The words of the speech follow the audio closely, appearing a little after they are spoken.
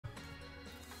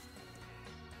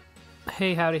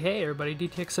Hey, howdy, hey, everybody.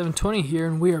 DTX720 here,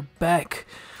 and we are back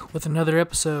with another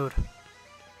episode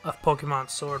of Pokemon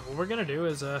Sword. What we're gonna do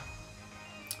is, don't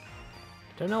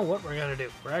know what we're gonna do.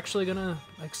 We're actually gonna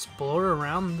explore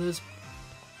around this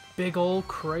big old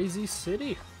crazy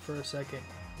city for a second.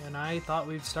 And I thought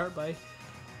we'd start by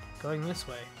going this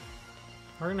way.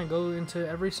 We're gonna go into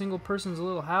every single person's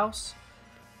little house.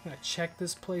 We're gonna check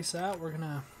this place out. We're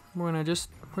gonna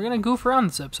goof around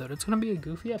this episode. It's gonna be a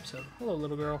goofy episode. Hello,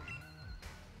 little girl.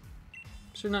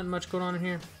 Is there nothing much going on in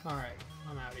here? Alright,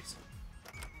 I'm outies.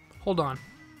 Hold on.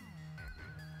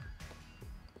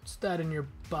 What's that in your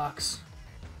box?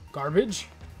 Garbage?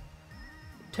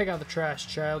 Take out the trash,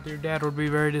 child. Your dad would be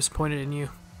very disappointed in you.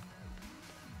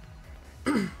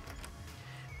 I'm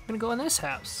gonna go in this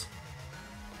house.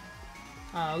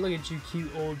 Ah, look at you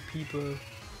cute old people.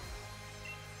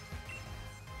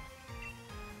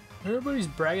 Everybody's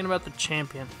bragging about the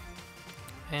champion.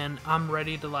 And I'm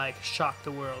ready to, like, shock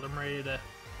the world. I'm ready to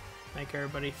make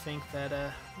everybody think that,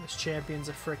 this champion's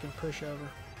a frickin' pushover.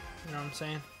 You know what I'm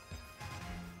saying?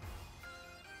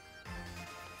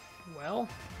 Well,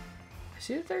 I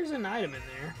see that there's an item in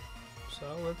there. So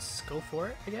let's go for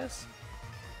it, I guess.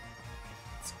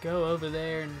 Let's go over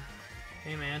there and...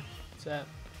 Hey, man. What's up?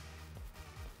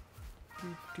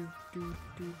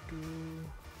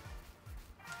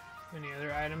 Any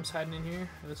other items hiding in here?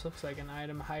 This looks like an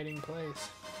item hiding place.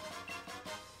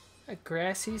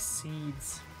 Grassy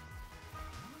seeds.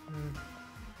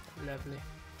 Lovely.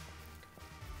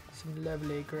 Some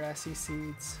lovely grassy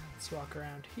seeds. Let's walk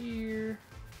around here.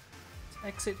 Let's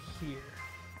exit here.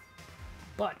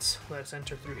 But let's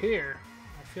enter through here.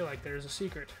 I feel like there's a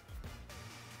secret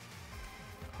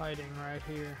hiding right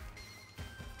here.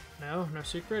 No? No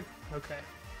secret? Okay.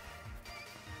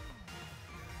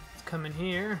 Let's come in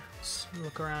here. Let's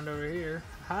look around over here.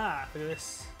 Ha! Look at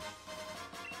this.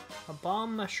 A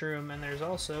bomb mushroom, and there's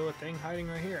also a thing hiding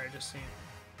right here I just seen.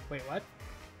 Wait, what?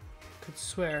 Could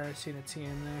swear I seen a T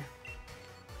in there.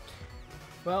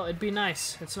 Well, it'd be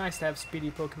nice. It's nice to have speedy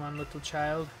Pokemon, little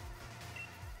child.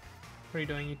 What are you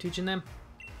doing? You teaching them?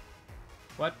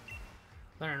 What?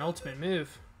 Learn an ultimate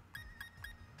move.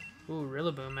 Ooh,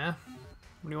 Rillaboom, man.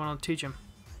 What do you want to teach him?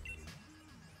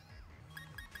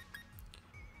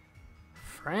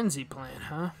 Frenzy Plant,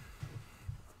 huh?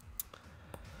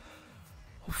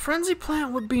 Well, Frenzy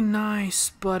Plant would be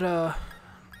nice, but I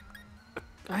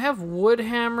have Wood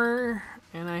Hammer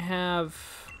and I have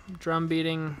Drum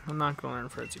Beating. I'm not gonna learn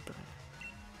Frenzy Plant.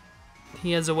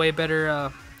 He has a way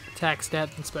better attack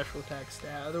stat than special attack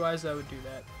stat. Otherwise, I would do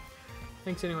that.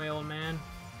 Thanks anyway, old man.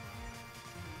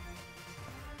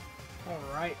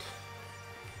 Alright.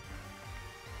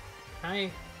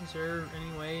 Is there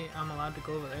any way I'm allowed to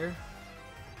go over there?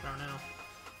 I don't know.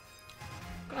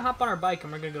 I'm gonna hop on our bike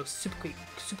and we're gonna go super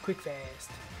quick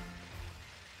fast.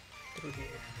 Through here.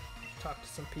 Talk to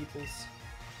some peoples.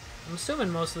 I'm assuming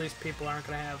most of these people aren't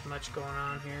gonna have much going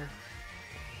on here.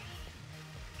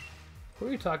 Who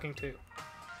are you talking to?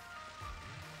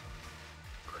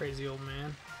 Crazy old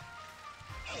man.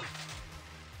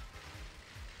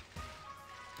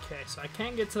 Okay, so I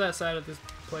can't get to that side of this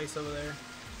place over there.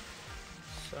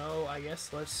 So I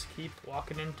guess let's keep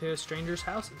walking into strangers'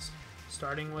 houses.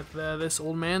 Starting with this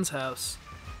old man's house.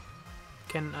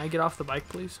 Can I get off the bike,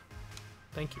 please?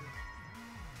 Thank you.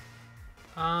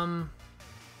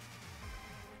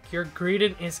 Your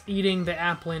greeting is eating the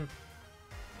applin.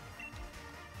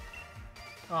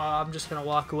 Oh, I'm just gonna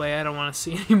walk away. I don't want to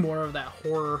see any more of that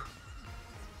horror.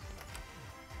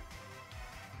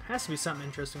 Has to be something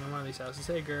interesting in one of these houses.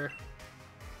 Hey, Gur.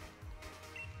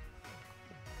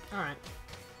 Alright.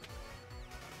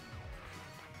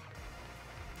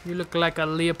 You look like a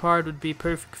leopard would be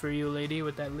perfect for you, lady,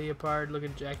 with that leopard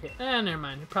looking jacket. Never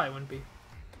mind. It probably wouldn't be.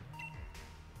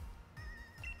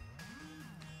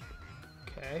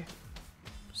 Okay.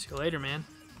 See you later, man.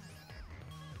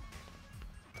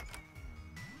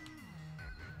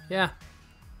 Yeah.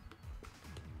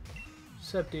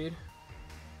 What's up, dude?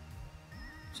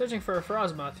 Searching for a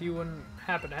Frostmoth. You wouldn't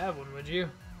happen to have one, would you?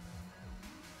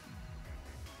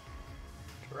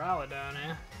 Duraludon,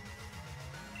 eh?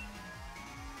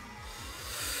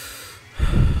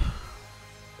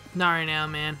 Not right now,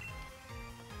 man.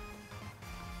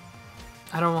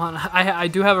 I don't want. I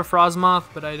do have a Frostmoth,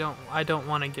 but I don't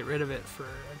want to get rid of it for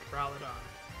a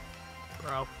Duraludon,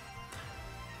 bro.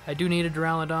 I do need a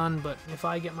Duraludon, but if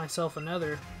I get myself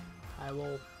another,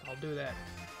 I'll do that.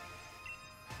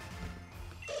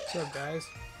 What's up, guys?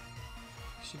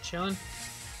 You chilling?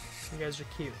 You guys are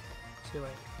cute. See you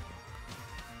later.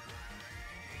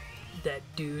 That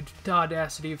dude, the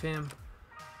audacity of him,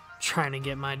 trying to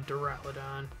get my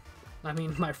Duraludon. I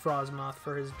mean, my Frostmoth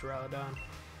for his Duraludon.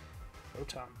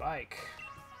 Rotom Bike.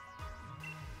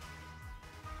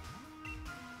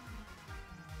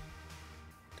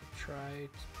 To try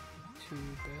to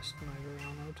best my very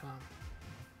own Rotom.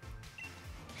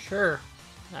 Sure,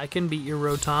 I can beat your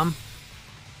Rotom,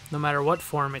 no matter what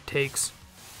form it takes.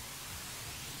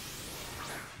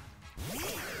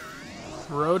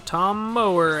 Rotom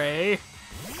Mower, eh?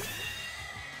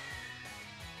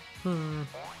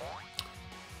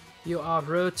 You are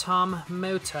Rotom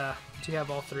Mota. Do you have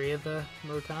all three of the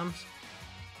Rotoms?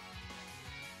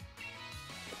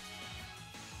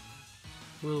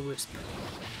 Will-O-Wisp.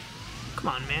 Come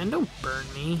on, man, don't burn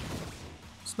me.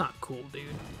 It's not cool, dude.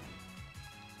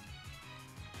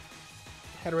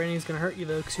 Hatterene is gonna hurt you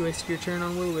though, because you wasted your turn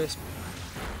on Will-O-Wisp.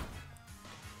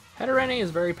 Hatterene is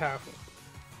very powerful,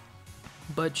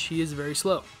 but she is very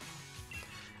slow.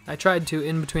 I tried to,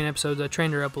 in between episodes, I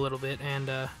trained her up a little bit, and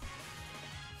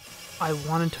I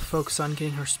wanted to focus on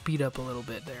getting her speed up a little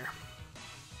bit there.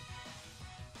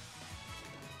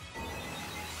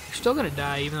 You're still gonna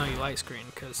die even though you light screen,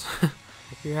 because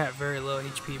you're at very low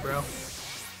HP, bro.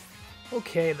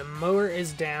 Okay, the mower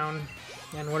is down.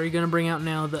 And what are you gonna bring out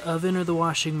now? The oven or the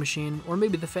washing machine? Or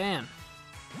maybe the fan?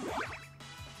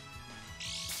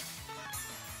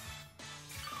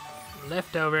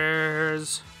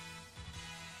 Leftovers.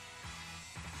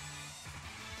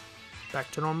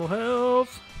 Back to normal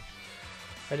health.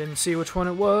 I didn't see which one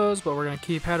it was, but we're gonna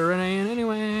keep Hatterene in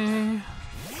anyway.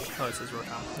 Oh, it says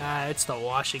Rotom. Nah, it's the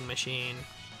washing machine.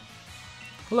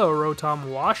 Hello, Rotom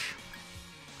Wash.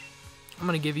 I'm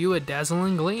gonna give you a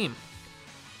Dazzling Gleam.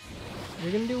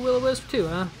 You're gonna do Will-O-Wisp too,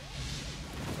 huh?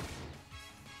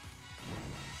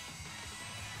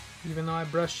 Even though I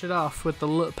brushed it off with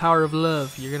the power of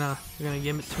love, you're gonna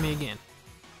give it to me again.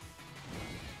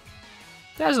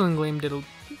 Dazzling Gleam did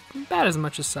about as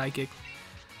much as Psychic.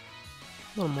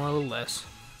 A little more, a little less.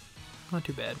 Not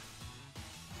too bad.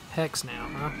 Hex now,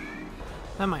 huh?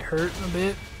 That might hurt a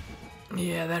bit.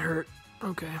 Yeah, that hurt.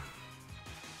 Okay.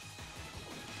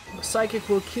 The Psychic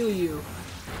will kill you.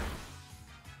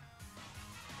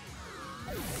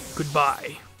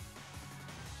 Goodbye.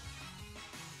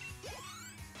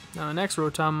 Now the next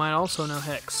Rotom might also know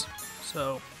Hex,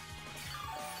 so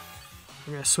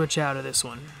we're gonna switch out of this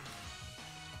one.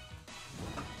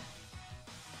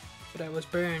 But I was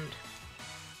burned.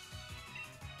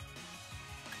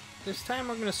 This time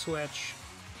we're gonna switch.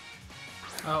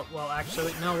 Oh, well,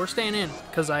 actually, no, we're staying in,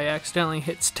 because I accidentally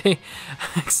hit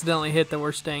that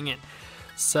we're staying in.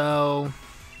 So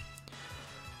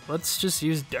let's just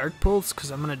use Dark Pulse, because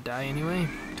I'm gonna die anyway,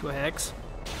 to a Hex.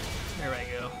 There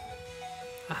we go.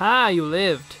 Aha, you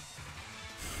lived.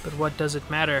 But what does it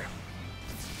matter?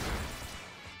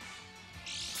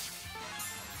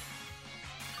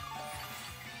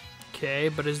 Okay,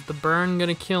 but is the burn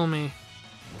gonna kill me?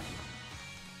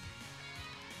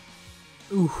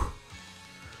 Ooh.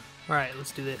 Alright,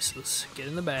 let's do this. Let's get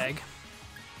in the bag.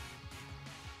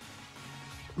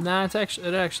 Nah,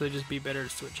 it'd actually just be better to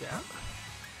switch out.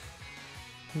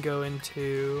 Go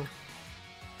into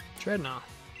Dreadnought.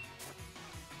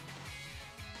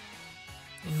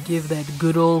 And give that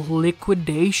good old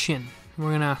liquidation.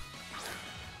 We're gonna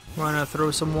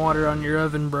throw some water on your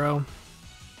oven, bro.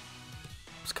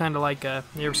 It's kind of like you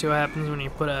ever see what happens when you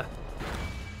put a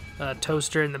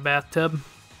toaster in the bathtub?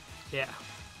 Yeah.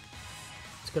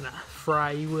 It's gonna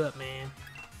fry you up, man.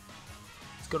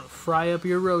 It's gonna fry up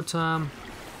your Rotom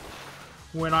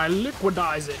when I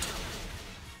liquidize it.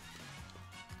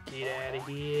 Get out of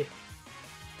here.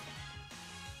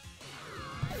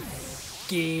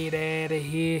 Get out of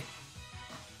here.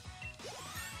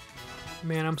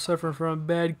 Man, I'm suffering from a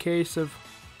bad case of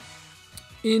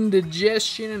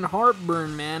indigestion and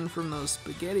heartburn, man, from those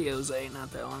SpaghettiOs I ate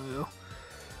not that long ago.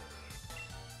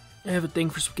 I have a thing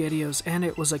for SpaghettiOs, and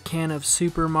it was a can of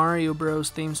Super Mario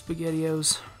Bros. Themed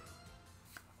SpaghettiOs.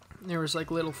 There was like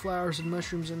little flowers and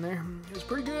mushrooms in there. It was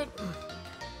pretty good.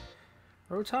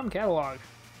 Rotom catalog.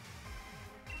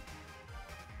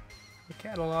 The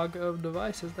catalog of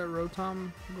devices that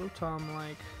Rotom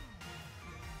like.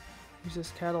 Use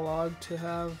this catalog to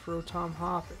have Rotom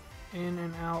hop in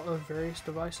and out of various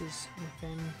devices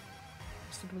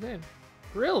within.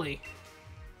 Really?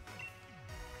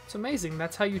 It's amazing.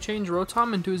 That's how you change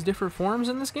Rotom into his different forms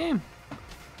in this game.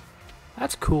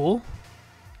 That's cool.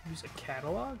 Use a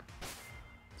catalog?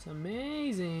 It's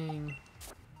amazing.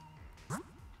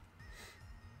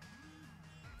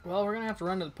 Well, we're gonna have to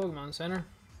run to the Pokemon Center.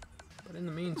 But in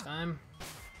the meantime,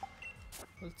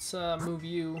 let's move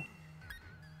you.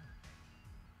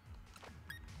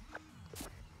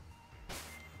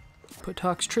 Put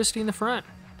Toxtricity in the front.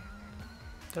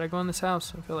 Did I go in this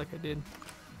house? I feel like I did.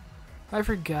 I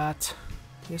forgot.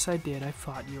 Yes, I did. I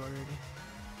fought you already.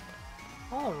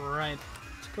 Alright.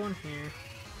 Let's go in here.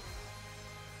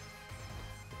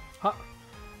 Huh.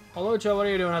 Hello, Joe. What are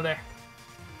you doing out there?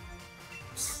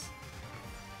 Psst.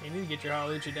 You need to get your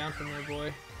Halucha down from there,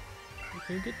 boy.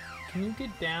 Can you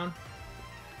get down?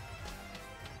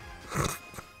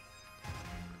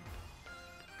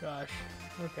 Gosh.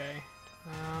 Okay.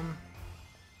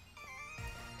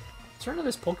 Let's turn to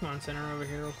this Pokemon Center over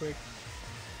here real quick.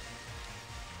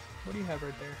 What do you have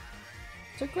right there?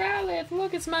 It's a Growlithe!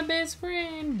 Look, it's my best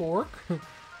friend! Bork.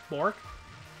 Bork?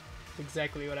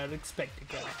 Exactly what I'd expect a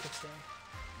guy to say.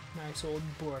 Nice old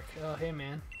Bork. Oh, hey,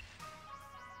 man.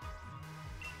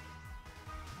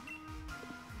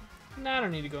 Nah, I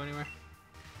don't need to go anywhere.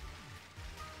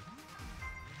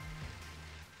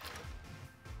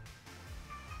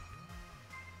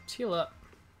 Let's heal up.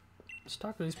 Let's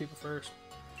talk to these people first.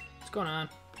 What's going on?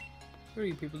 What are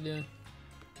you people doing?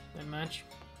 Not much.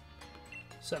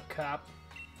 Sup, cop?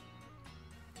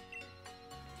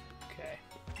 Okay.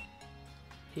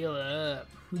 Heal up.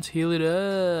 Let's heal it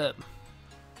up.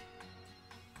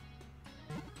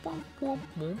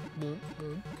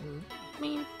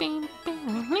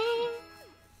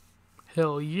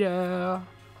 Hell yeah.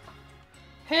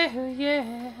 Hell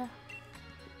yeah.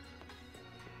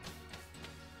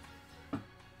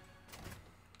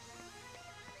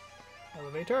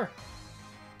 Elevator.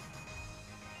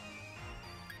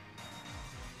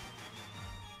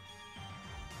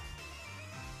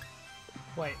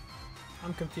 Wait,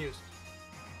 I'm confused.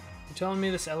 You telling me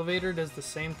this elevator does the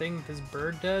same thing this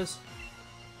bird does?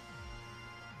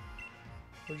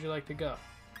 Where'd you like to go?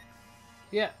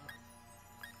 Yeah.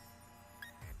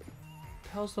 What the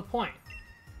hell's the point?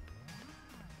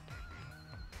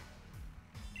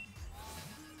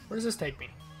 Where does this take me?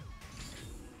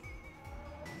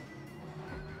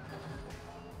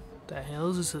 The hell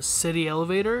is this, a city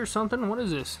elevator or something? What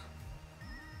is this?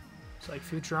 It's like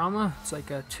Futurama. It's like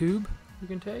a tube you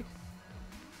can take.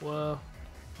 Whoa.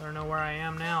 I don't know where I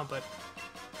am now, but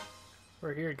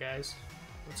we're here, guys.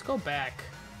 Let's go back.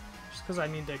 Just because I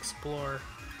need to explore.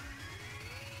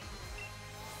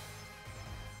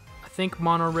 I think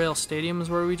Monorail Stadium is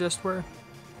where we just were.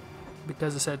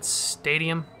 Because it said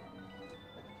stadium.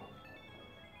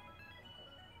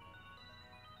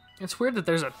 It's weird that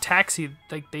there's a taxi,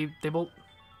 like they both...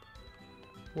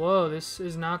 Whoa, this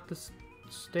is not the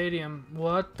stadium.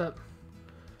 What the...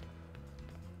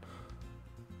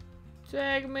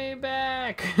 Take me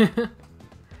back!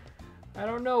 I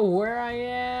don't know where I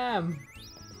am.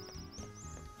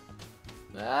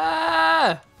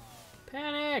 Ah!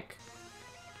 Panic!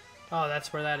 Oh,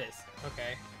 that's where that is.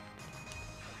 Okay.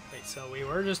 Wait, so we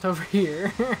were just over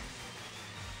here.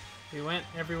 We went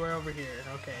everywhere over here.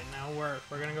 Okay, now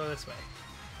we're gonna go this way.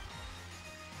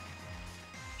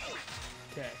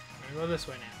 Okay, we're gonna go this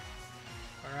way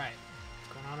now. Alright,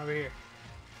 what's going on over here?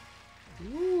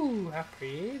 Ooh, how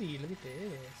pretty. Look at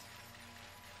this.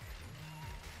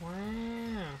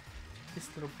 Wow. This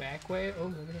little back way. Oh,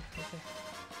 look at it. Okay.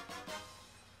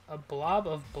 A blob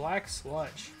of black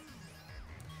sludge.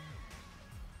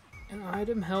 An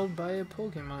item held by a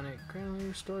Pokemon. It gradually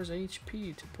restores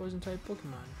HP to poison-type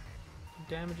Pokemon.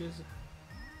 Damages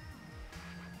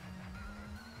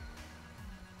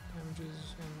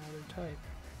another type.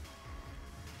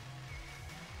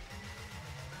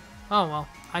 Oh well,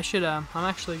 I should I'm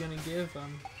actually gonna give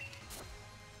I'm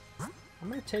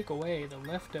gonna take away the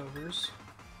leftovers.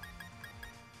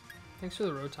 Thanks for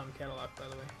the Rotom catalog, by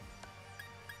the way.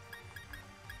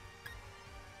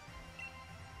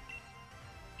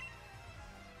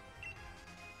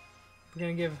 We're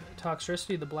gonna give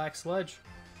Toxtricity the black sludge.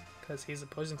 Because he's a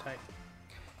poison type.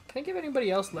 Can I give anybody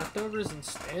else leftovers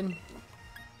instead?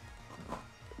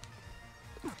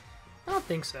 I don't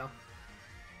think so.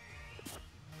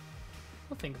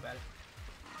 We'll think about it.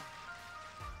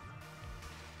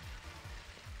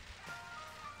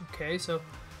 Okay, so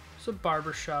there's a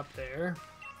barber shop there.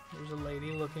 There's a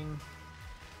lady looking...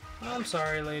 Oh, I'm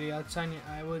sorry, lady. I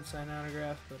would sign an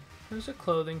autograph, but there's a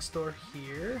clothing store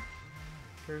here.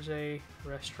 There's a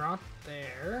restaurant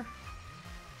there.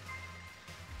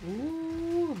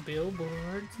 Ooh,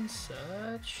 billboards and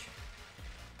such.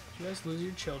 Did you guys lose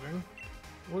your children?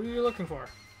 What are you looking for?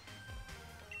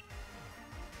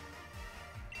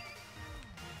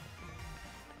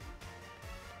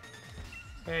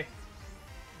 Hey.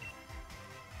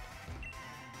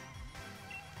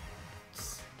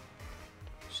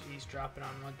 She's dropping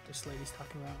on what this lady's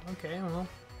talking about. Okay, well,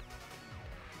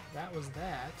 that was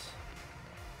that.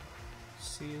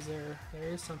 See, there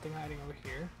is something hiding over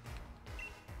here.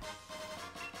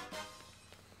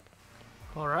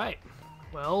 Alright.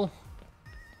 Well,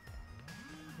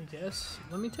 I guess.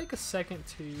 Let me take a second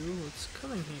to... Let's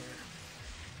come in here.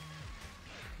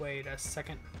 Wait a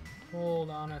second.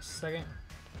 Hold on a second.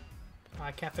 Oh,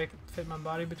 I can't fit my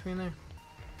body between there.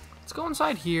 Let's go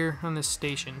inside here on this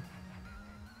station.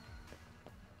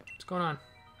 What's going on?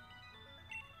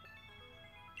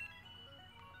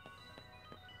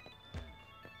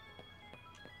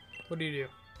 What do you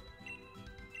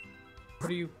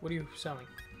do? What are you selling?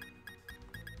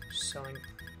 Selling.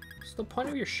 What's the point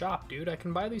of your shop, dude? I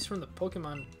can buy these from the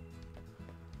Pokemon.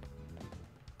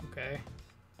 Okay.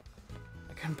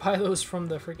 I can buy those from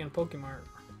the freaking Pokemart.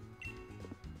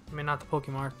 I mean, not the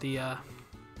Pokemart, the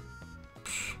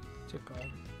what's it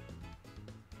called?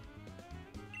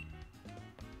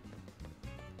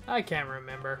 I can't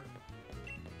remember.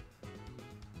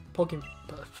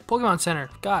 Pokemon Center.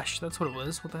 Gosh, that's what it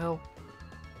was. What the hell?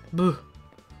 Buh.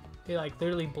 It like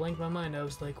literally blanked my mind. I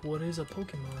was like, what is a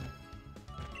Pokemon?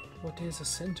 What is a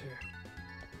center?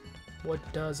 What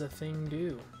does a thing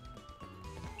do?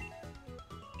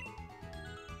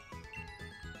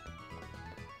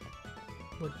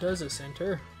 What does a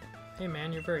center? Hey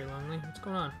man, you're very lonely. What's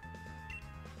going on?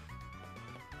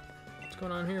 What's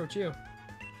going on here with you?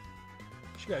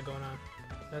 What you got going on?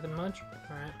 Nothing much?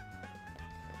 Alright.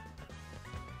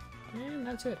 And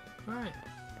that's it. Alright.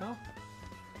 Well,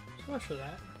 so much for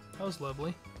that. That was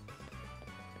lovely.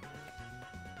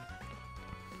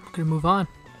 We're gonna move on.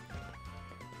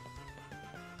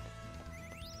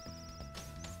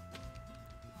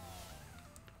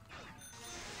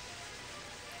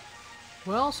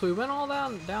 Well, so we went all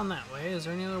down that way. Is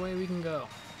there any other way we can go?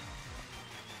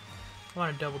 I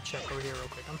want to double check over here real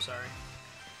quick. I'm sorry.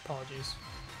 Apologies.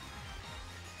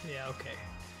 Yeah, okay.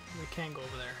 We can't go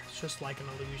over there. It's just like an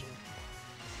illusion.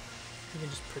 You can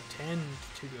just pretend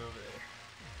to go over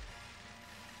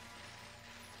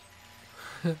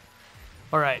there.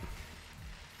 Alright.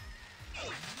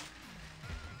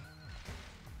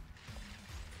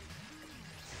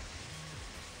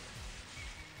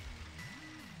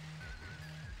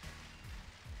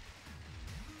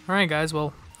 Alright guys,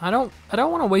 well, I don't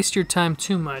want to waste your time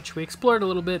too much. We explored a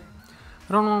little bit.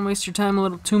 I don't want to waste your time a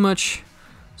little too much.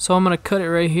 So I'm going to cut it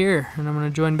right here, and I'm going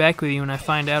to join back with you when I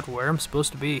find out where I'm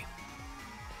supposed to be.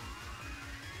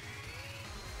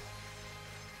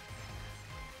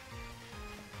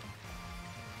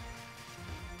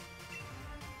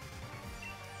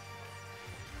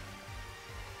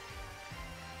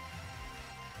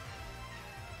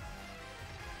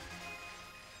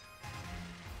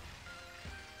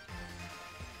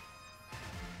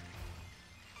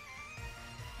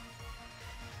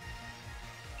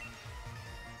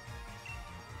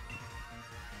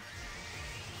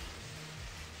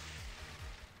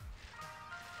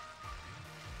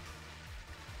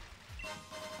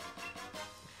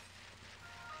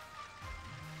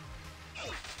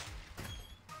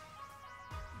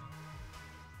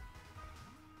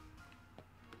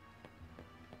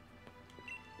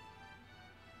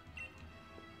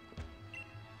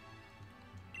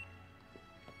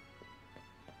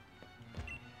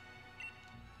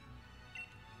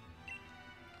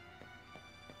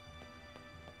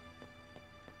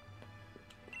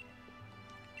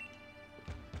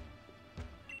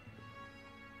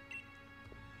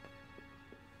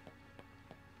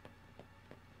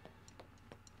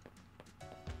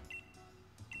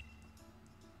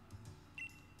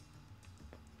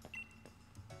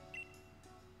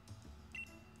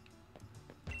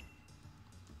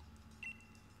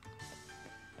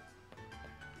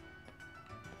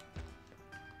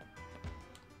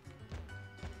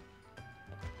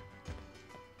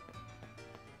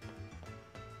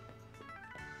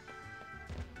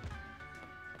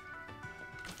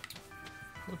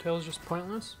 Hotel is just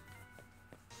pointless?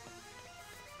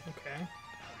 Okay.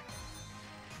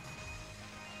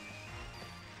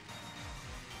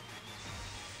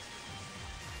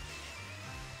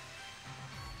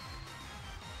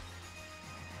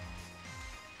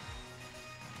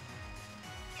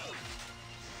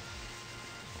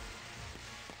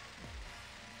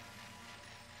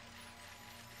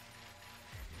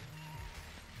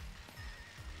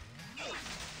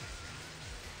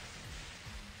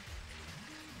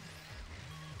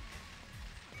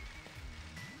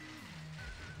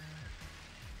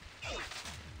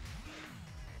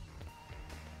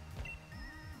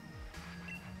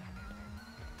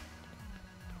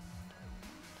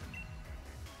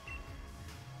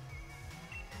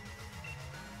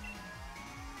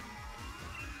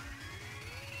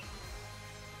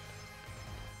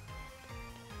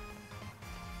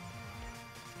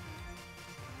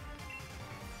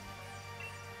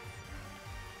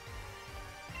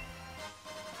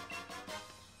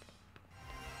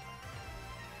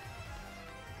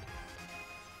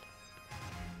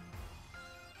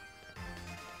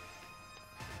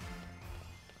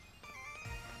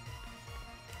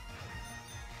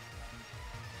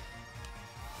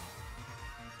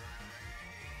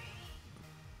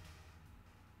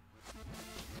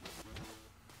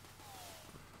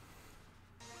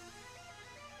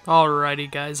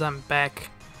 Alrighty guys, I'm back.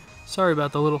 Sorry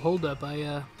about the little holdup.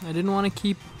 I didn't want to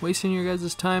keep wasting your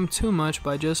guys' time too much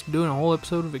by just doing a whole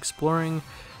episode of exploring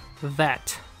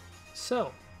that.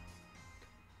 So,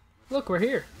 look, we're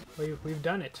here. We've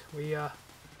done it. We're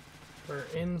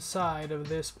inside of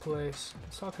this place.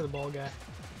 Let's talk to the ball guy.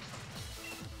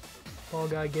 Ball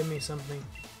guy, give me something.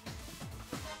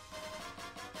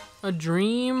 A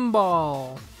dream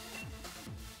ball.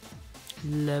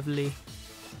 Lovely.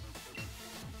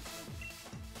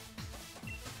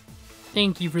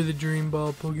 Thank you for the dream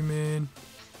ball, Pokemon.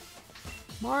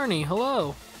 Marnie,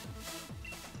 hello.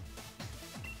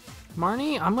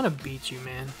 Marnie, I'm gonna beat you,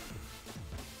 man.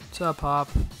 What's up, Hop?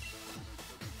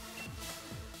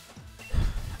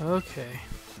 Okay.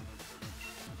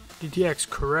 DTX,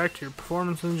 correct your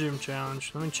performance in the gym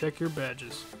challenge. Let me check your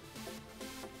badges.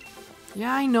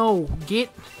 Yeah, I know.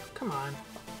 Come on.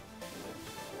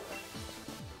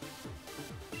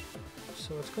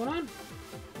 So what's going on?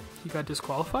 You got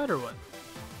disqualified or what?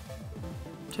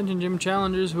 Attention gym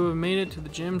challengers who have made it to the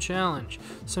gym challenge.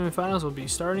 Semifinals will be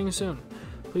starting soon.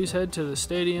 Please head to the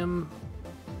stadium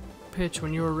pitch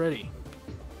when you are ready.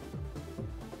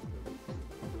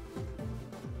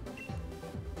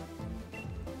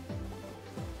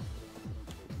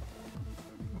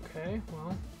 Okay,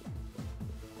 well,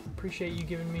 appreciate you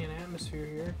giving me an atmosphere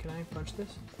here. Can I punch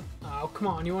this? Oh, come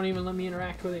on, you won't even let me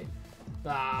interact with it.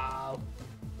 Oh.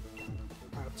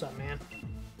 Alright, what's up, man?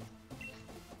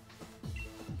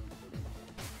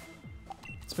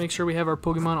 Let's make sure we have our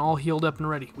Pokemon all healed up and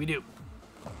ready. We do.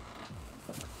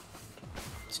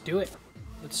 Let's do it.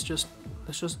 Let's just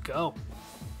go.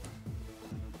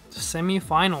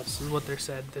 Semi-finals is what they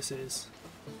said this is.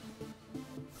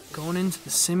 Going into the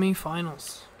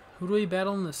semi-finals. Who do we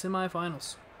battle in the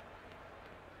semi-finals?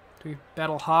 Do we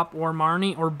battle Hop or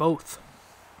Marnie or both?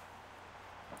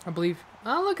 I believe.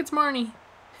 Oh, look, it's Marnie.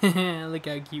 Look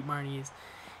how cute Marnie is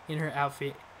in her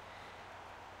outfit.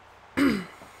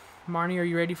 Marnie, are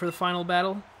you ready for the final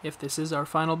battle? If this is our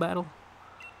final battle.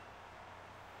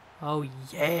 Oh,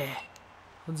 yeah.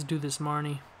 Let's do this,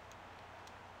 Marnie.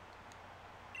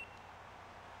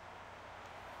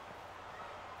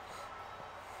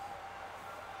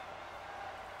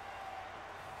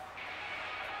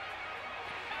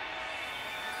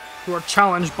 You are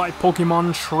challenged by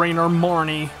Pokemon Trainer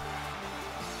Marnie.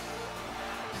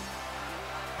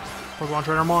 Pokemon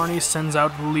Trainer Marnie sends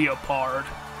out Leopard.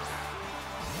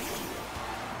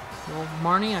 Well,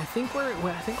 Marnie, I think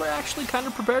we're actually kind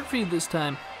of prepared for you this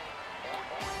time.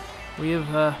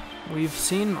 We've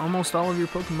seen almost all of your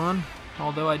Pokemon,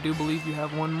 although I do believe you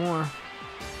have one more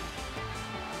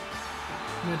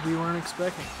that we weren't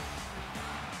expecting.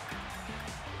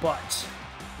 But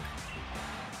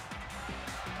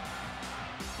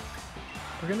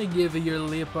we're gonna give your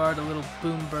Leopard a little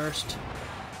boom burst.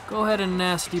 Go ahead and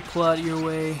nasty plot your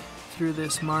way through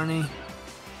this, Marnie.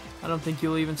 I don't think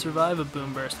you'll even survive a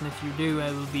boom burst, and if you do, I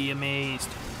will be amazed.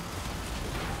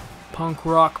 Punk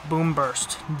rock boom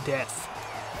burst, death.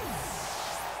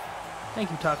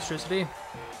 Thank you, Toxtricity.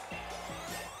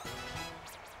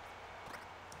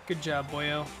 Good job,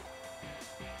 boyo.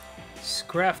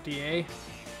 Scrafty, eh?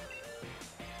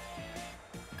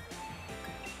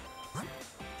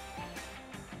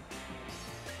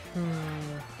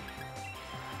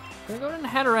 Gonna go into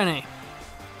Hatterene.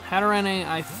 Hatterene,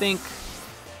 I think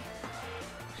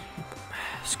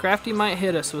Scrafty might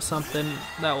hit us with something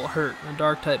that will hurt, a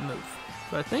dark type move.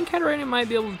 But I think Hatterene might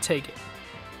be able to take it.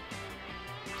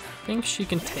 I think she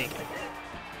can take it.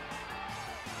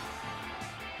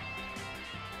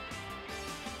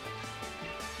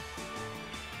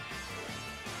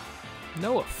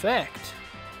 No effect.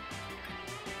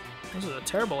 This is a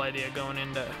terrible idea going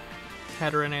into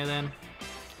Hatterene then.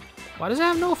 Why does it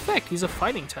have no effect? He's a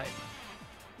fighting type.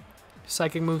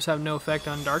 Psychic moves have no effect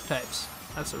on dark types.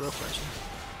 That's the real question.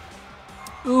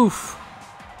 Oof.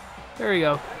 There we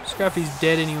go. Scrafty's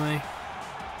dead anyway.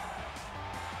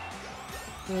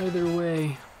 Either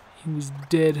way, he was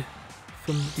dead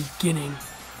from the beginning.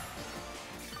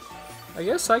 I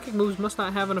guess psychic moves must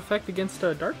not have an effect against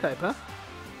a dark type, huh?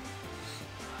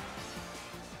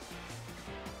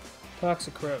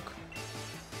 Toxicroak.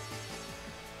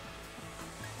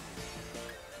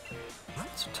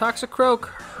 So Toxicroak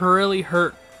really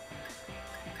hurt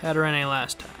Hatterene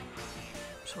last time.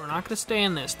 So we're not going to stay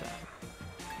in this time.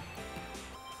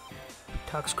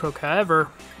 Toxicroak, however,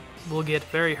 will get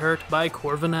very hurt by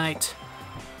Corviknight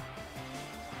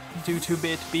due to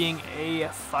it being a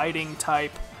fighting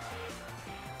type.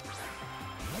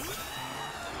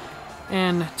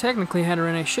 And technically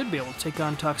Hatterene should be able to take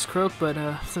on Toxicroak, but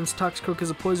since Toxicroak is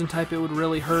a poison type, it would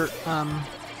really hurt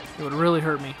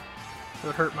me. It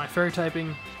would hurt my fairy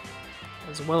typing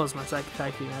as well as my psychic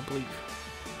typing, I believe.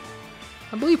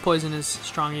 I believe poison is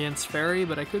strong against fairy,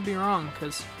 but I could be wrong,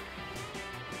 because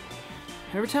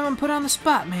every time I'm put on the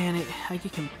spot, man, I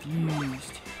get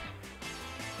confused.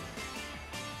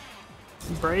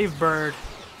 Brave bird.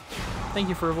 Thank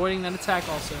you for avoiding that attack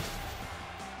also.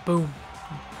 Boom.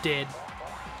 Dead.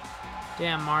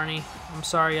 Damn, Marnie. I'm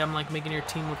sorry I'm like making your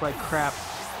team look like crap.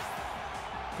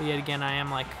 But yet again, I am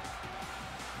like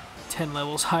 10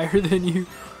 levels higher than you.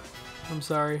 I'm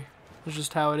sorry. It's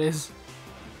just how it is.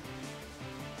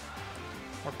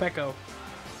 Or Pecco.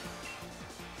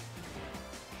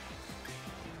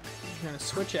 I'm gonna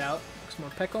switch out, because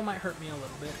Morpeko might hurt me a little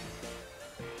bit.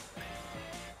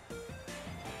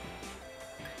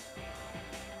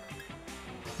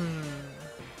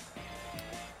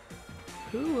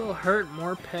 Who will hurt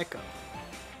Morpeko?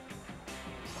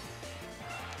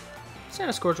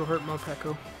 Santa will hurt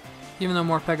Morpeko. Even though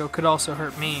Morpeko could also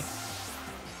hurt me.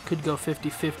 Could go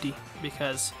 50-50,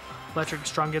 because Electric is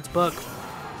strong against Bug.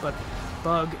 But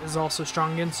Bug is also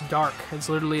strong against Dark. It's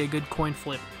literally a good coin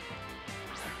flip.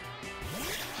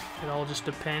 It all just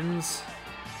depends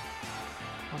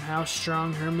on how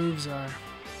strong her moves are.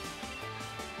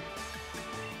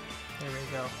 There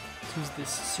we go. Use this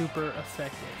super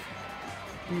effective.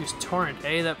 Use Torrent,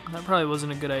 eh? That probably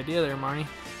wasn't a good idea there, Marnie.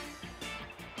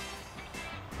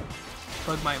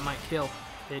 Bug Bite might kill.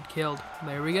 It killed.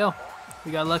 There we go.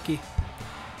 We got lucky.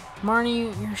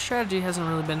 Marnie, your strategy hasn't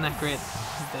really been that great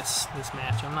this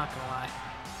match, I'm not gonna lie.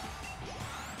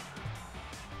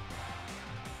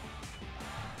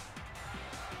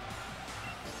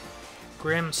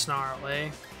 Grimmsnarl, eh?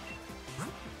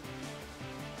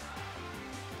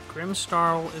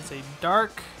 Grimmsnarl is a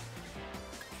dark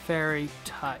fairy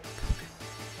type.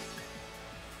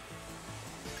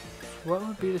 What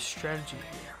would be the strategy here?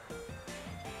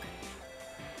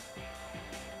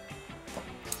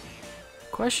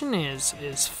 Question is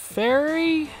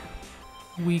fairy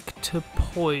weak to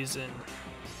poison?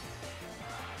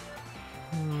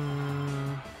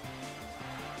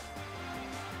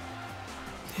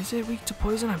 Is it weak to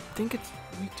poison? I think it's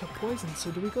weak to poison.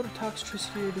 So do we go to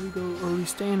Toxtricity or do we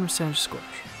stay in Percentage Squash?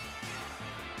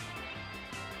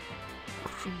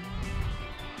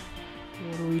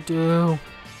 What do we do?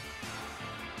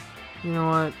 You know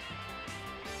what?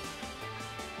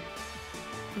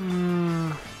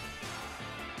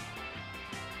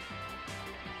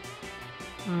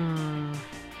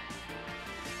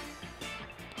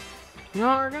 You know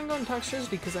what? We're gonna go in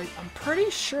Toxtricity because I'm pretty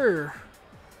sure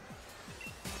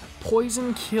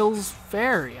poison kills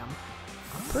fairy. I'm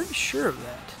pretty sure of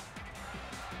that.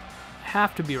 I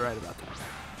have to be right about that.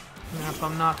 And if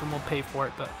I'm not, then we'll pay for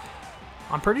it, but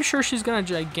I'm pretty sure she's gonna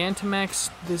Gigantamax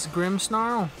this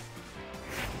Grimmsnarl.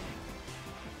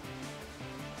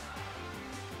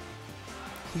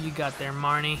 Who you got there,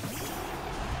 Marnie?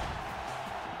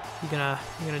 You gonna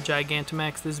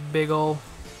Gigantamax this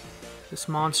this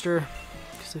monster?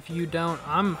 Because if you don't,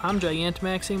 I'm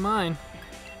Gigantamaxing mine.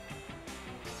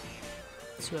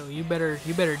 So you better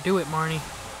do it, Marnie.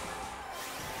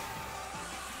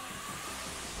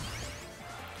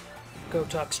 Go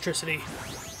Toxtricity.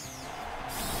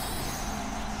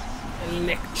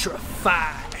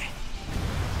 Electrify.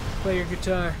 Play your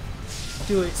guitar.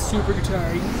 Do it, super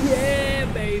guitar. Yeah,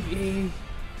 baby.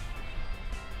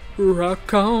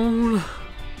 Rock on.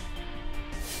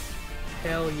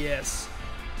 Hell yes.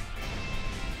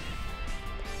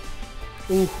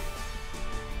 Ooh.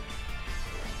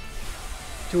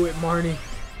 Do it, Marnie.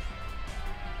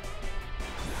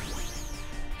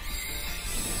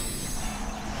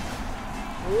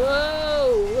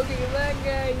 Whoa! Look at that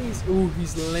guy.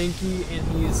 He's lanky and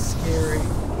he is scary.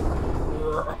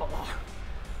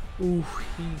 Ooh,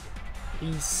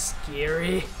 he's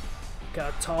scary. Look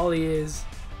how tall he is.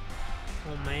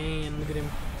 Oh man, look at him.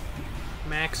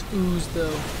 Max ooze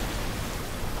though.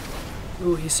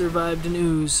 Ooh, he survived an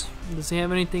ooze. Does he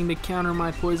have anything to counter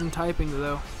my poison typing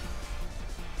though?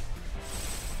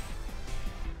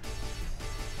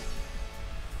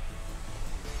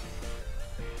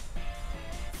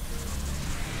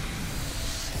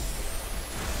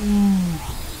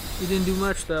 He didn't do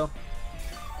much though.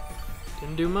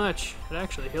 Didn't do much. It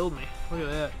actually healed me. Look at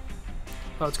that.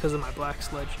 Oh, it's because of my black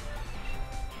sledge.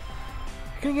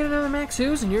 You're gonna get another max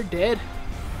ooze and you're dead.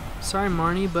 Sorry,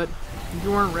 Marnie, but you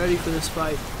weren't ready for this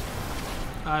fight.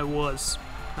 I was.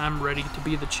 I'm ready to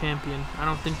be the champion. I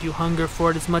don't think you hunger for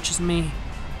it as much as me,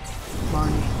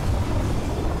 Marnie.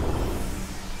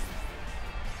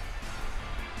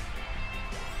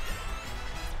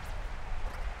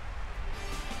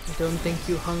 I don't think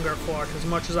you hunger for it as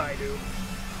much as I do.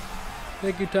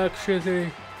 Thank you,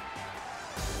 Toxtricity.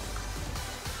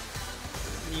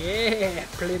 Yeah,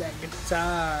 play that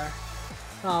guitar.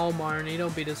 Oh, Marnie,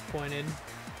 don't be disappointed.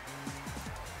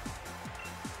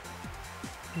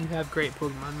 You have great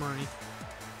Pokemon, Marnie.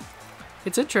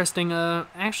 It's interesting,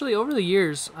 actually over the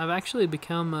years, I've actually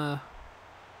become a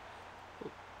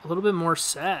little bit more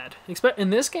sad. In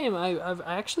this game, I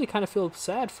actually kind of feel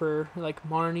sad for, like,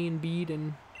 Marnie and Bede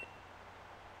and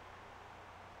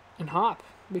Hop.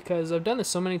 Because I've done this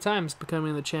so many times,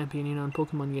 becoming the champion, you know, in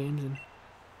Pokemon games, and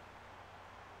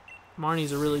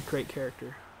Marnie's a really great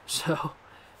character. So,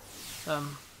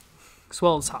 as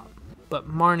well as Hop. But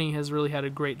Marnie has really had a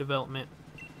great development.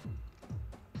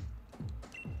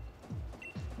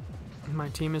 My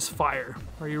team is fire.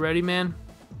 Are you ready, man?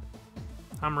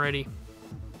 I'm ready.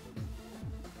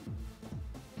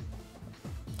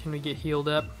 Can we get healed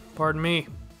up? Pardon me.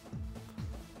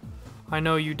 I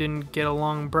know you didn't get a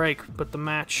long break, but the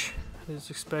match is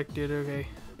expected. Okay.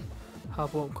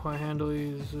 Hop won't quite handle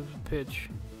his pitch.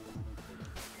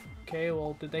 Okay,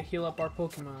 well, did they heal up our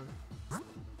Pokemon?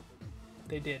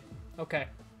 They did. Okay.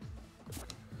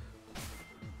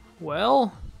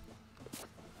 Well,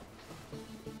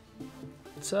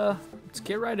 let's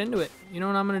get right into it. You know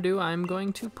what I'm going to do? I'm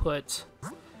going to put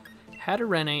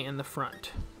Hatterene in the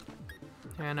front.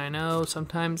 And I know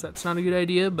sometimes that's not a good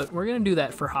idea, but we're going to do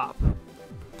that for Hop.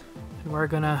 And we're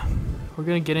going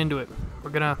to get into it. We're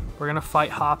going to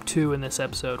fight Hop 2 in this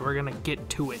episode. We're going to get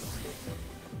to it.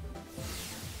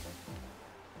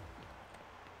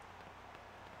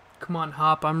 Come on,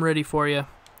 Hop, I'm ready for you.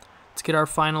 Let's get our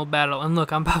final battle. And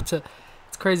look, I'm about to...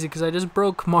 It's crazy because I just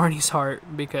broke Marnie's heart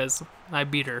because I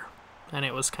beat her. And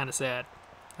it was kind of sad.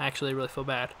 I actually really feel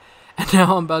bad. And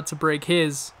now I'm about to break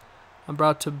his. I'm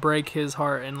about to break his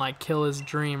heart and, like, kill his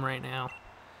dream right now.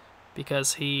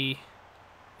 Because he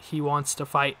wants to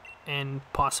fight and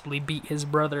possibly beat his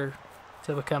brother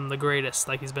to become the greatest,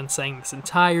 like he's been saying this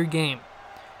entire game.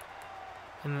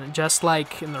 And just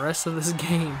like in the rest of this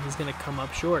game, he's going to come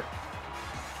up short.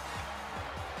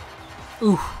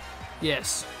 Ooh,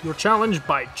 yes. You're challenged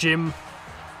by Gym.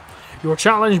 You're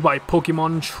challenged by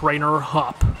Pokemon Trainer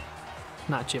Hop.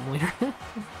 Not Gym Leader. Yeah,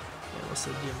 let's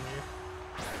say Gym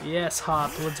Leader. Yes,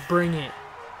 Hop, let's bring it.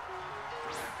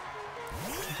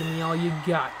 Give me all you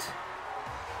got.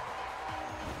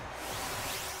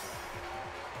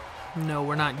 No,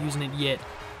 we're not using it yet.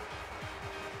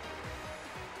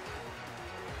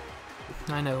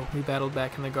 I know, we battled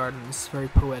back in the garden. It's very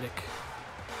poetic.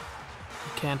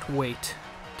 I can't wait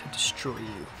to destroy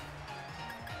you.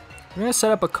 I'm going to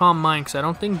set up a Calm Mind because I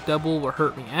don't think Double will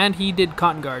hurt me. And he did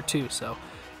Cotton Guard too, so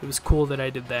it was cool that I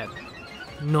did that.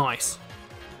 Nice.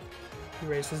 He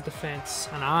raised his defense,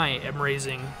 and I am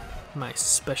raising my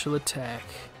special attack.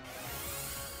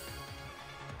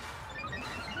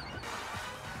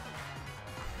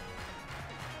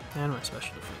 And my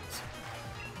special defense.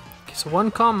 Okay, so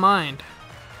one Calm Mind.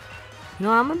 You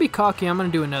know what, I'm going to be cocky. I'm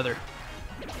going to do another.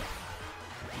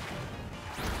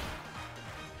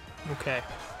 Okay.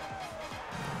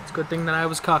 It's a good thing that I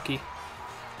was cocky.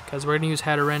 Because we're going to use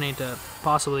Hatterene to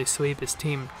possibly sweep his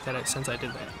team since I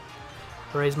did that.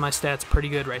 I raised my stats pretty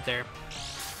good right there.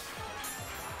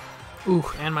 Ooh,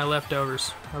 and my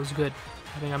leftovers. That was good.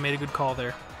 I think I made a good call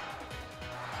there.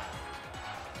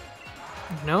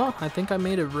 No, I think I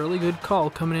made a really good call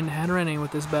coming into Hatterene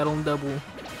with this battle and double.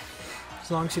 As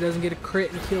long as he doesn't get a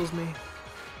crit and kills me.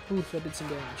 Ooh, that did some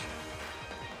damage.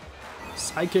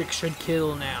 Psychic should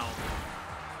kill now.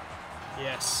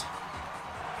 Yes.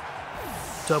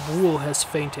 Double has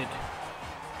fainted.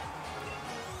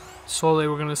 Slowly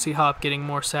we're going to see Hop getting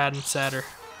more sad and sadder.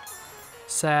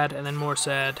 Sad, and then more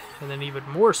sad, and then even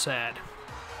more sad.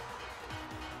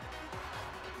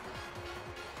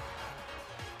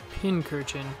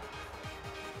 Pincurchin.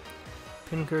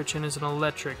 Pincurchin is an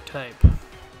electric type.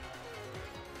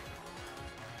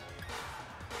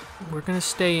 We're gonna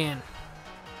stay in.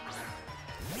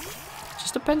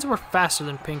 Just depends if we're faster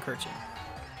than Pincurchin.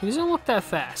 He doesn't look that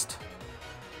fast.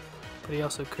 But he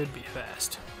also could be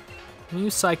fast. I'm gonna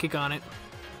use Psychic on it.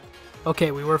 Okay,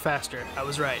 we were faster. I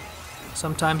was right.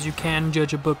 Sometimes you can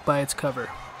judge a book by its cover.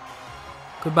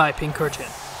 Goodbye, Pincurchin.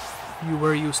 You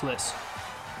were useless.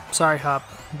 Sorry, Hop,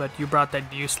 but you brought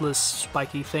that useless,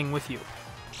 spiky thing with you.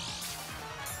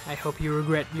 I hope you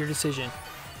regret your decision.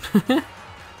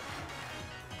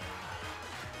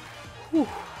 Whew.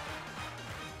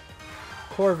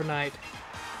 Corviknight.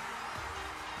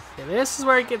 Okay, this is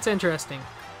where it gets interesting.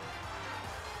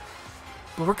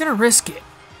 But we're gonna risk it.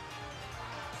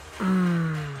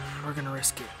 We're gonna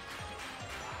risk it.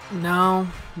 No,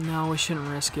 we shouldn't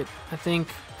risk it. I think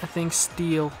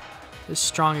Steel is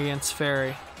strong against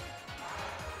Fairy.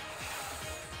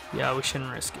 Yeah, we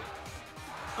shouldn't risk it.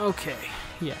 Okay,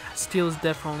 Yeah, Steel is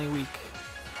definitely weak.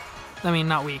 I mean,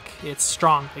 not weak. It's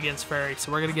strong against Fairy,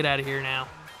 so we're going to get out of here now.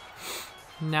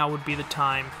 Now would be the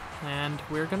time. And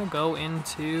we're going to go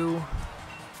into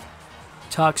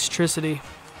Toxtricity.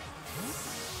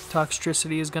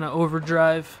 Toxtricity is going to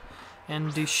overdrive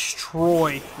and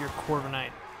destroy your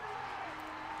Corviknight.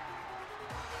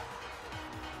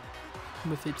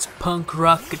 With its punk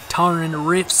rock guitar and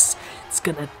riffs, it's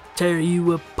going to tear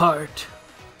you apart.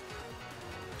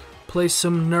 Play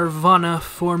some Nirvana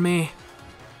for me.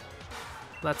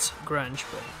 That's grunge,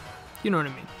 but you know what I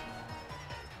mean.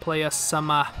 Play us some,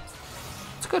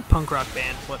 it's a good punk rock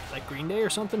band. What, like Green Day or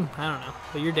something? I don't know.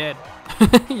 But you're dead.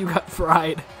 You got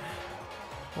fried.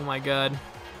 Oh my god.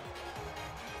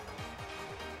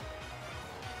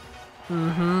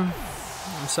 I'm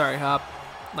sorry, Hop.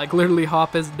 Like, literally,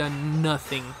 Hop has done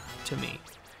nothing to me.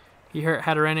 He hurt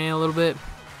Hatterene a little bit.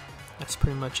 That's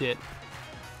pretty much it.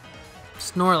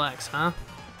 Snorlax, huh?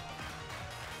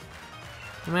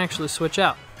 I'm gonna actually switch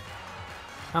out.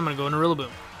 I'm gonna go into Rillaboom.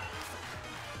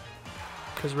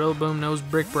 Because Rillaboom knows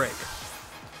Brick Break.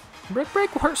 Brick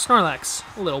Break will hurt Snorlax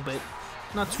a little bit.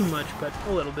 Not too much, but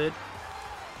a little bit.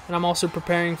 And I'm also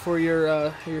preparing for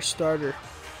your starter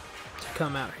to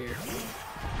come out here.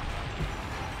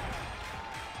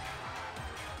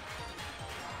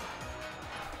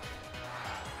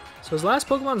 So his last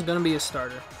Pokemon's gonna be his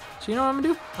starter. So you know what I'm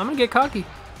gonna do? I'm gonna get cocky.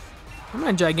 I'm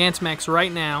gonna Gigantamax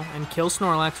right now and kill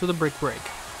Snorlax with a Brick Break.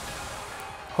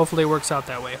 Hopefully it works out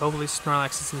that way. Hopefully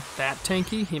Snorlax isn't that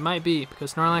tanky. He might be,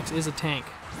 because Snorlax is a tank.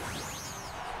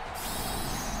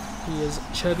 He is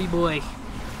a chubby boy.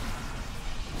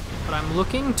 But I'm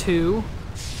looking to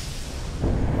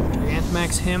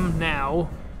Gigantamax him now.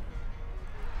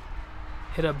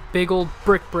 Hit a big old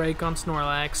Brick Break on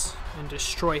Snorlax and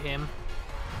destroy him.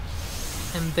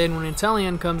 And then when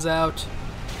Inteleon comes out,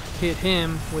 hit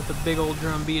him with a big old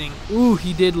drum beating. Ooh,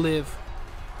 he did live.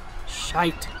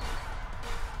 Shite.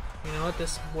 You know what?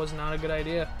 This was not a good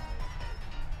idea.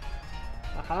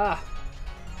 Aha.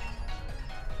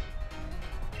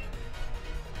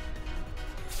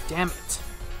 Damn it.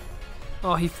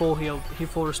 Oh, he full healed. He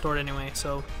full restored anyway,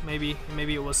 so maybe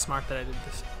it was smart that I did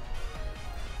this.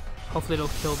 Hopefully it'll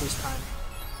kill this time.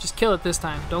 Just kill it this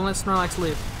time. Don't let Snorlax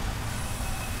live.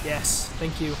 Yes,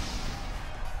 thank you.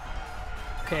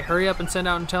 Okay, hurry up and send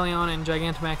out Inteleon and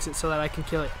Gigantamax it so that I can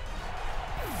kill it.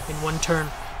 In one turn.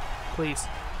 Please.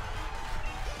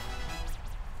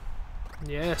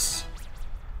 Yes.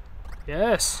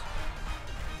 Yes.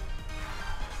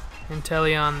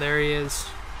 Inteleon, there he is.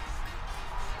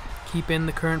 Keep in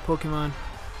the current Pokemon.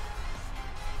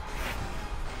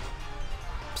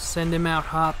 Send him out,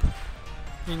 Hop.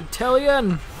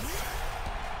 Inteleon!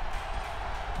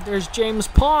 There's James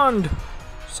Pond!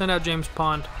 Send out James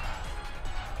Pond.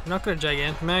 I'm not gonna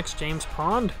Gigantamax James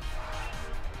Pond.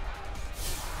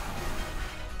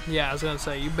 Yeah, I was gonna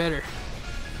say, you better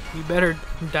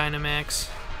Dynamax.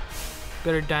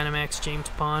 Better Dynamax James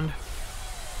Pond.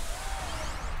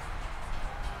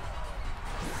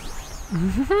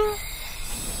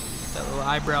 That little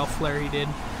eyebrow flare he did.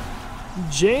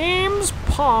 James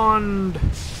Pond!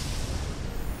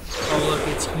 Oh look,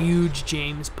 it's huge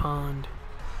James Pond.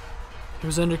 He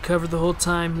was undercover the whole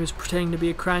time. He was pretending to be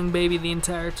a crying baby the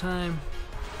entire time.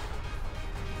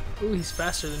 Ooh, he's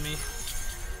faster than me.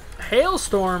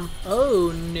 Hailstorm!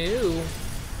 Oh no.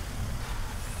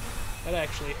 That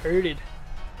actually hurted.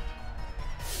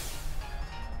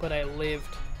 But I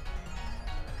lived.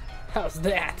 How's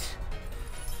that?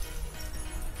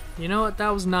 You know what? That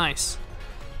was nice.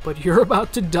 But you're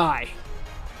about to die.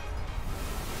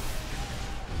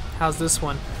 How's this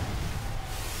one?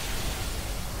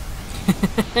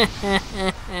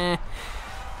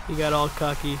 He got all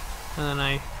cocky, and then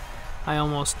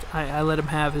I let him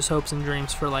have his hopes and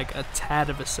dreams for like a tad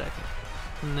of a second,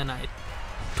 and then I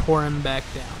tore him back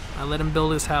down. I let him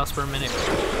build his house for a minute,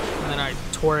 and then I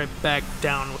tore it back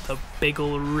down with a big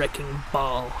ol' wrecking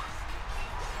ball.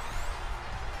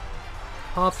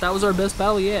 Oh, that was our best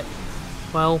battle yet.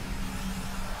 Well,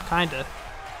 kinda.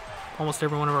 Almost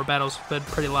every one of our battles has been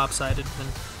pretty lopsided, and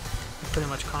we pretty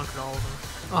much conquered all of them.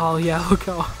 Oh yeah, look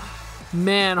how,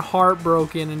 man,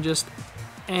 heartbroken and just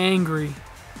angry.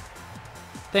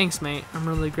 Thanks, mate. I'm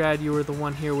really glad you were the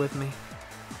one here with me.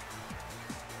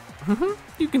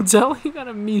 You can tell he got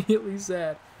immediately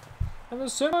sad. And the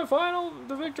semifinal,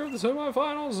 the victor of the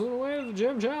semifinals and the way of the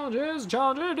gym challenge is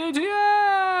Challenger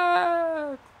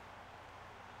DTX!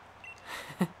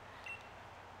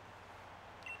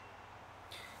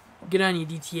 Good on you,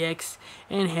 DTX,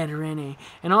 and Hatterene,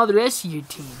 and all the rest of your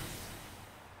team.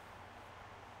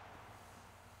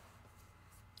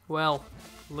 Well,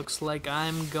 Looks like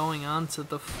I'm going on to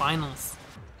the finals.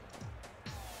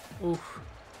 Oof.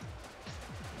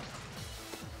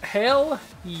 Hell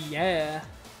yeah.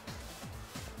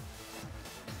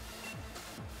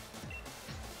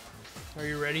 Are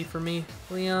you ready for me,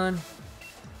 Leon?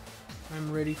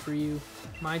 I'm ready for you.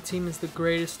 My team is the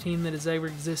greatest team that has ever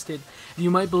existed.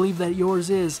 You might believe that yours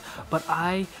is, but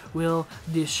I will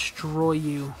destroy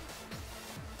you.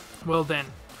 Well then,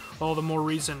 all the more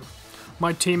reason.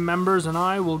 My team members and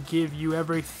I will give you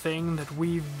everything that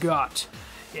we've got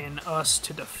in us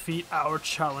to defeat our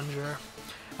challenger.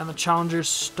 And the challenger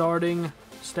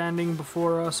standing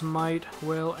before us might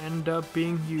well end up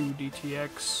being you,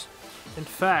 DTX. In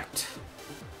fact,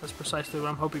 that's precisely what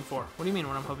I'm hoping for. What do you mean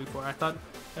what I'm hoping for? I thought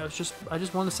I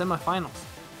just won the semifinals.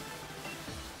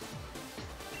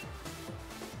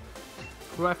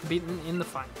 Who do I have to beat in the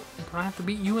final? Do I have to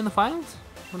beat you in the finals?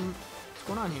 What's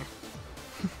going on here?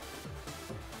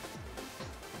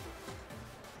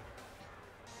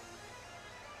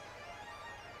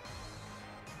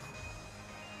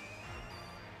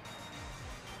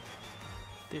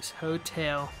 This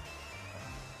hotel.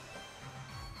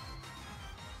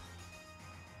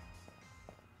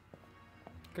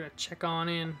 Gonna check on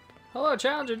in. Hello,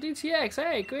 Challenger DTX.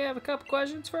 Hey, can we have a couple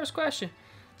questions? First question.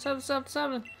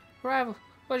 Something. Rival.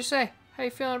 What'd you say? How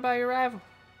you feeling about your rival?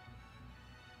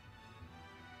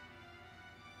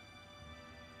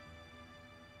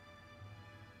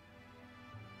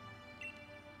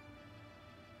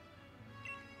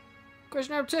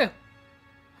 Question number 2.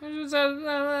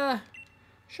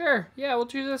 Sure, yeah, we'll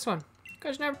choose this one.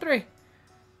 Question number 3.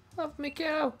 Love me,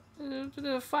 kiddo.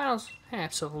 The finals.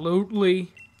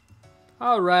 Absolutely.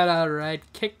 Alright.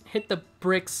 Hit the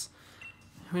bricks.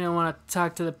 We don't want to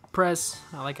talk to the press.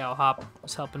 I like how Hop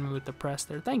was helping me with the press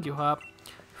there. Thank you, Hop.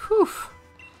 Whew.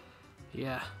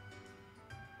 Yeah.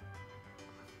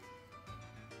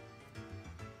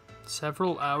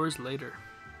 Several hours later.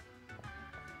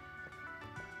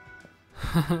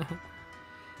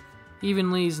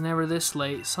 Even Lee's never this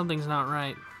late. Something's not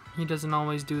right. He doesn't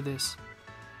always do this.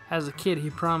 As a kid, he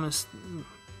promised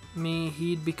me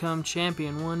he'd become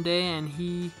champion one day, and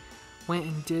he went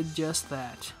and did just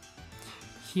that.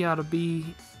 He ought to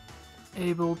be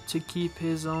able to keep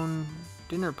his own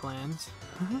dinner plans.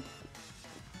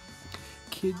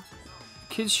 Kid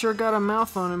sure got a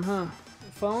mouth on him, huh?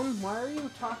 Phone? Why are you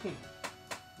talking?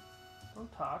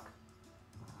 Don't talk.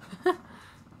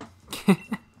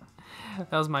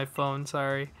 That was my phone,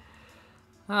 sorry.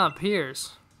 Ah,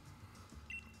 Piers.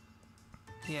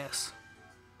 Yes.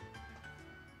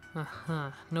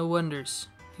 No wonders.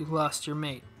 You lost your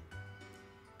mate.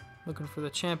 Looking for the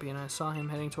champion, I saw him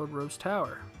heading toward Rose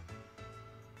Tower.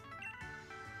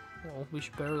 Well, we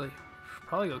should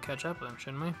probably go catch up with him,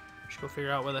 shouldn't we? We should go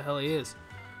figure out where the hell he is.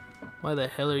 Why the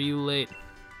hell are you late?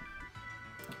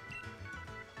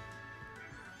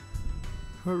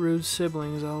 What rude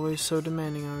siblings always so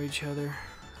demanding of each other?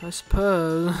 I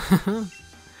suppose.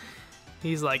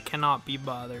 He's like, cannot be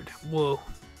bothered. Whoa.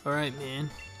 Alright, man.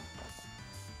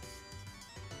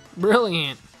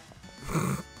 Brilliant.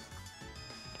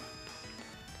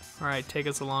 Alright, take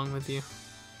us along with you.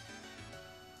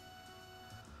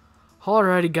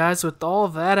 Alrighty, guys, with all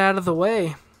of that out of the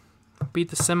way, beat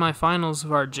the semifinals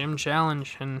of our gym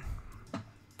challenge, and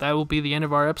that will be the end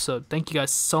of our episode. Thank you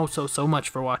guys so much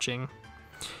for watching.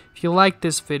 If you like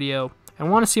this video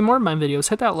and want to see more of my videos,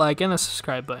 hit that like and the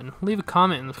subscribe button. Leave a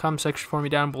comment in the comment section for me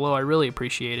down below. I really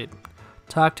appreciate it.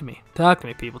 Talk to me. Talk to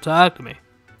me, people. Talk to me.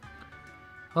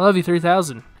 I love you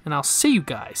 3000, and I'll see you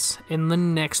guys in the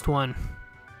next one.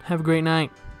 Have a great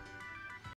night.